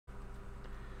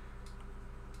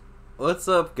What's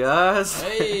up, guys?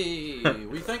 Hey,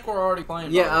 we think we're already playing.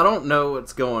 Yeah, I don't know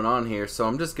what's going on here, so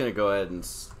I'm just gonna go ahead and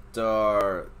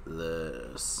start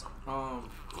this.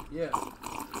 Yeah. So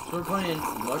we're playing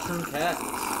Mushroom Cats.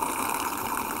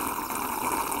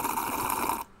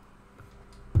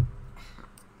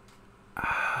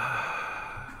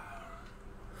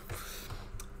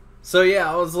 So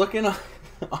yeah, I was looking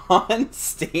on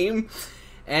Steam,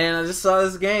 and I just saw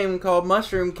this game called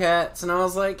Mushroom Cats, and I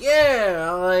was like, yeah,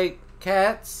 I like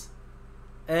cats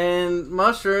and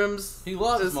mushrooms. He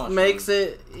loves just mushrooms. Makes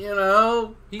it, you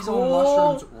know, He's cool.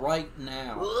 on mushrooms right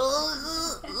now.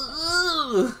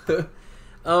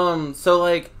 So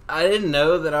like, I didn't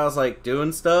know that I was like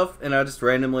doing stuff, and I just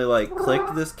randomly like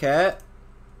clicked this cat,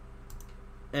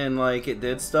 and like it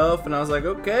did stuff, and I was like,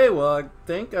 okay, well, I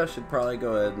think I should probably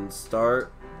go ahead and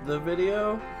start the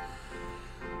video.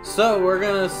 So we're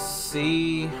gonna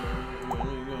see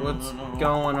what's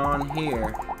going on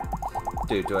here.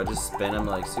 Dude, do I just spin him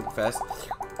like super fast?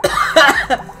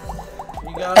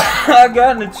 You got it. I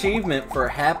got an achievement for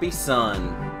Happy Son.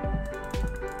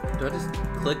 Do I just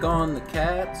click on the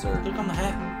cats or Click on the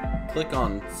hat. click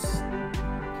on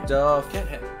stuff Cat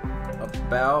hat.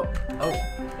 about? Oh,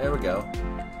 there we go.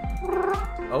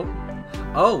 Oh,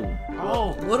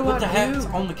 what do Put I the do? hats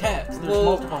on the cats. There's Well,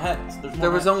 multiple hats. There's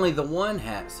There was hats. only the one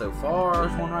hat so far.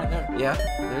 There's one right there. Yeah,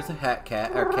 there's a cat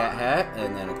hat,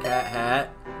 and then a cat hat.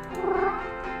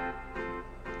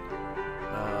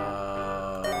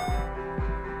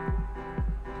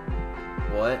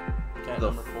 What Cat the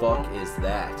number 4. fuck is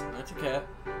that? That's a cat.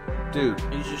 Dude.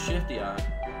 He's just shifty eyed.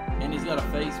 And he's got a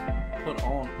face put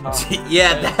on top of his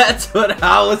Yeah, face. that's what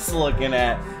I was looking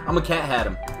at. I'm a cat hat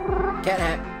him. Cat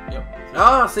hat. Yep.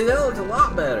 Oh, see, that looks a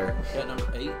lot better. Cat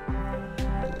number 8.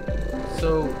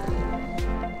 So,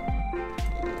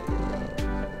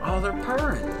 oh, they're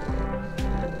purring.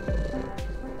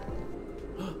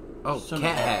 Oh, So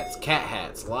cat many hats, cat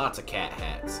hats, lots of cat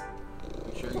hats.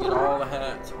 Make sure you get all the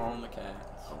hats on the cats.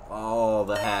 All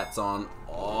the hats on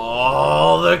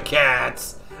all the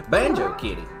cats. Banjo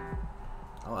Kitty.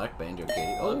 I like Banjo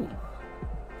Kitty. Oh,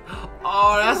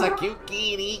 oh, that's a cute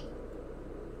kitty.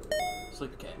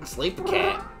 Sleepy cat. Sleepy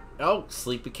cat. Oh,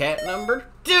 sleepy cat number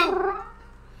 2. All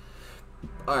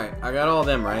right, I got all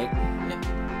them right.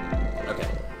 Yeah. Okay.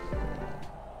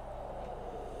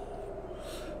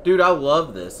 Dude, I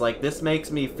love this. Like, this makes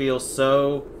me feel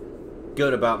so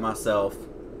good about myself.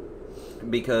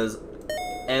 Because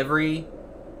every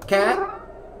cat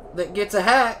that gets a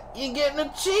hat, you get an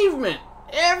achievement.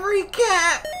 Every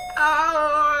cat.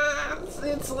 Oh,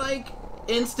 it's like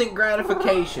instant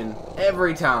gratification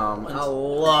every time. I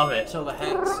love it. Until the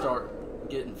hats start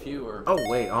getting fewer. Oh,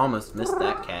 wait, I almost missed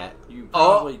that cat. You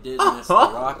probably did miss the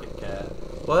rocket cat.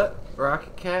 What?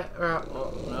 Rocket cat?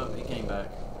 Oh, no, he came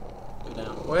back. Go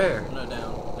down. Where? No,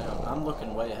 down. I'm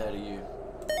looking way ahead of you.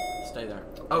 Stay there.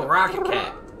 Oh, Rocket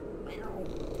Cat.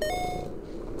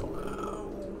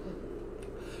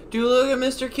 Dude, look at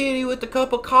Mr. Kitty with the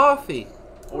cup of coffee.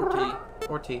 Or tea.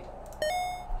 Or tea.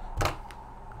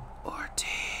 Or tea.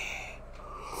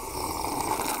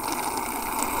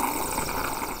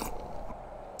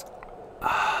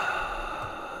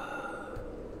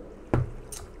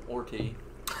 Or tea.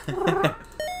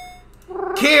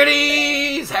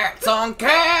 Kitties! Hats on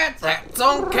cats! Hats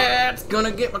on cats!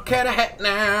 Gonna get my cat a hat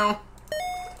now.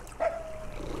 I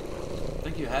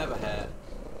think you have a hat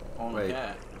on Wait. the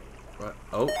cat. What?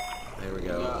 Oh, there we You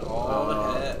go. got all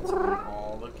the hats on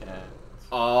all the cats.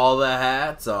 All the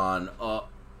hats on all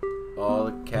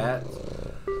the cats.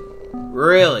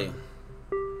 Really?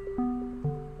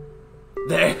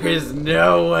 There is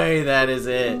no way that is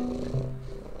it.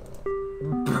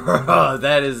 Bro,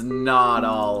 that is not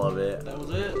all of it. That was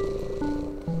it.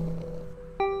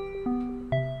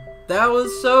 That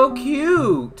was so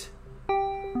cute.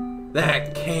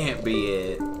 That can't be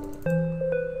it.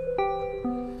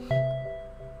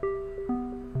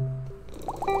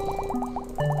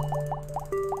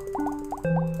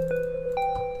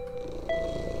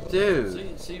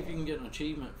 Dude. See if you can get an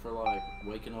achievement for like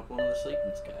waking up one of the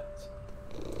sleeping cats.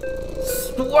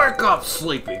 Work up,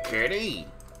 sleepy kitty.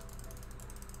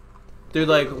 Dude,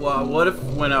 like, well, what if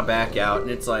when I back out and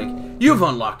it's like, you've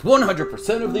unlocked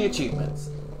 100% of the achievements?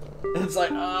 And it's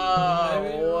like, oh,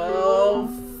 well,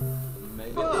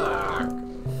 Maybe fuck.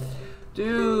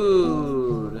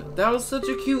 Dude, that was such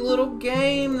a cute little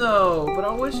game, though, but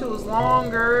I wish it was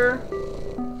longer.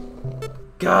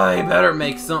 God, you better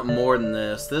make something more than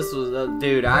this. This was,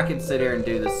 dude, I could sit here and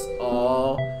do this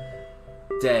all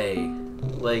day.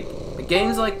 Like,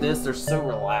 games like this, they're so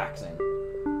relaxing.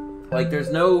 Like, there's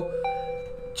no,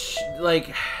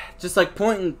 like, just like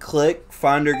point and click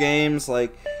finder games,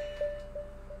 like,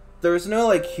 there's no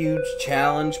like huge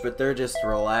challenge, but they're just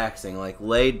relaxing, like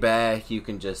laid back. You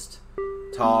can just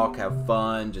talk, have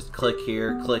fun, just click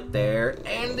here, click there,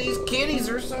 and these kitties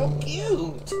are so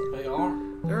cute. They are.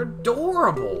 They're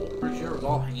adorable. Pretty sure it was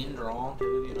all hand drawn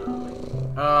too. You know what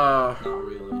I mean? Not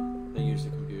really. They used a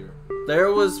computer.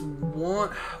 There was one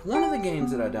of the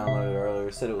games that I downloaded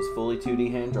earlier said it was fully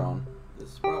 2D hand drawn.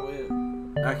 This is probably it.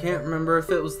 I can't remember if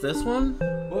it was this one.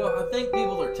 Well, I think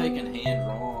people are taking hand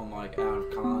drawn like out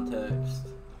of context.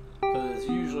 Because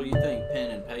usually you think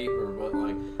pen and paper, but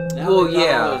like now they've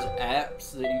got all those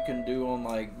apps that you can do on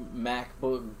like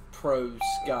MacBook Pro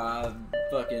Sky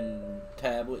fucking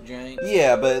tablet jank.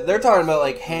 Yeah, but they're talking about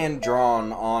like hand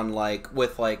drawn on like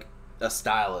with like a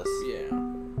stylus. Yeah,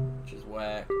 which is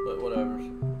whack, but whatever.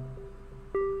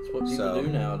 It's what people do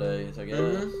nowadays, I guess.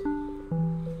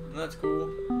 And that's cool.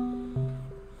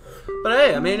 But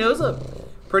hey, I mean, it was a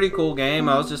pretty cool game.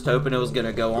 I was just hoping it was going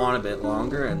to go on a bit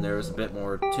longer and there was a bit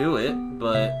more to it,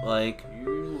 but like...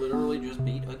 You literally just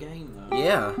beat a game, though.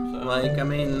 Yeah, so. like, I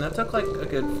mean, that took like a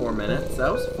good 4 minutes.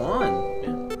 That was fun.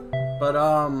 Yeah. But,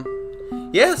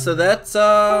 yeah, so that's,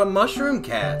 Mushroom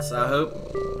Cats. I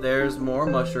hope there's more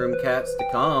Mushroom Cats to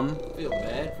come. I feel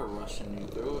bad for rushing you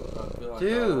through it. I feel like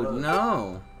Dude,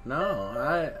 no,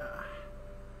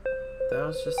 that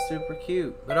was just super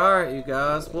cute. But alright, you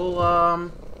guys,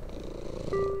 we'll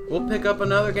pick up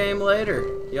another game later.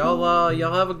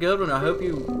 Y'all have a good one. I hope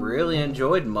you really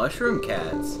enjoyed Mushroom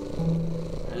Cats.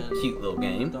 And cute little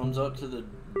game. Thumbs up to the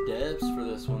devs for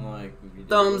this one. Like,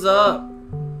 thumbs up.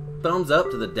 Thumbs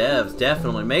up to the devs.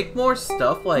 Definitely make more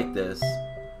stuff like this,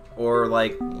 or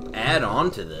like add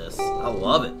on to this. I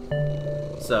love it.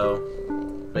 So,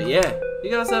 but yeah, you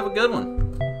guys have a good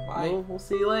one. Bye. We'll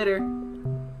see you later.